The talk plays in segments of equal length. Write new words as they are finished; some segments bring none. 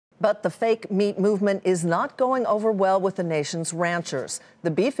But the fake meat movement is not going over well with the nation's ranchers. The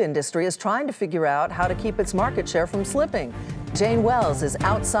beef industry is trying to figure out how to keep its market share from slipping. Jane Wells is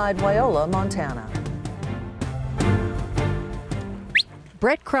outside Wyola, Montana.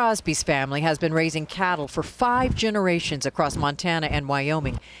 Brett Crosby's family has been raising cattle for 5 generations across Montana and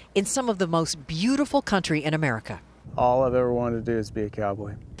Wyoming in some of the most beautiful country in America. All I've ever wanted to do is be a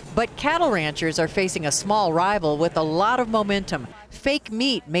cowboy. But cattle ranchers are facing a small rival with a lot of momentum: fake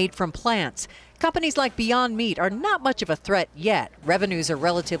meat made from plants. Companies like Beyond Meat are not much of a threat yet. Revenues are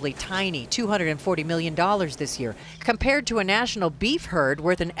relatively tiny, $240 million this year, compared to a national beef herd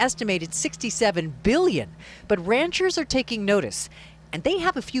worth an estimated $67 billion. But ranchers are taking notice, and they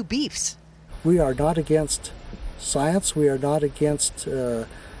have a few beefs. We are not against science. We are not against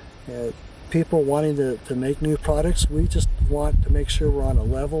people wanting to make new products. We just want to make sure we're on a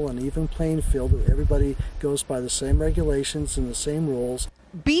level and even playing field, that everybody goes by the same regulations and the same rules.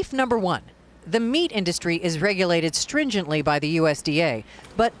 Beef number one. The meat industry is regulated stringently by the USDA,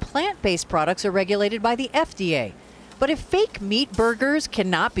 but plant-based products are regulated by the FDA. But if fake meat burgers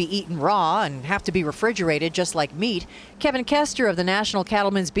cannot be eaten raw and have to be refrigerated just like meat, Kevin Kester of the National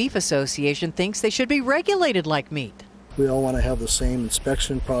Cattlemen's Beef Association thinks they should be regulated like meat. We all want to have the same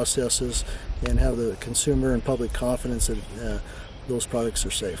inspection processes and have the consumer and public confidence that those products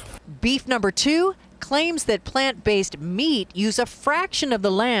are safe. Beef number two claims that plant-based meat use a fraction of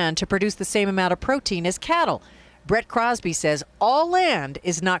the land to produce the same amount of protein as cattle. Brett Crosby says all land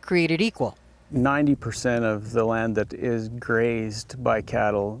is not created equal. 90% of the land that is grazed by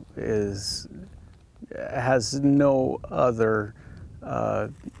cattle has no other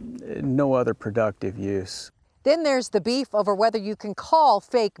productive use. Then there's the beef over whether you can call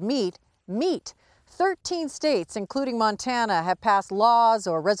fake meat meat. 13 states, including Montana, have passed laws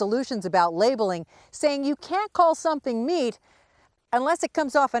or resolutions about labeling, saying you can't call something meat unless it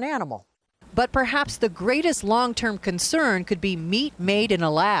comes off an animal. But perhaps the greatest long-term concern could be meat made in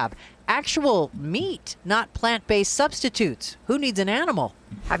a lab. Actual meat, not plant-based substitutes. Who needs an animal?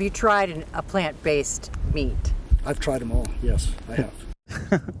 Have you tried a plant-based meat? I've tried them all, yes, I have.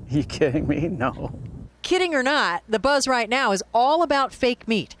 You kidding me? No. Kidding or not, the buzz right now is all about fake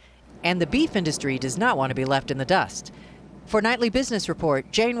meat. And the beef industry does not want to be left in the dust. For Nightly Business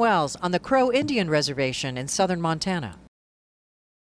Report, Jane Wells on the Crow Indian Reservation in southern Montana.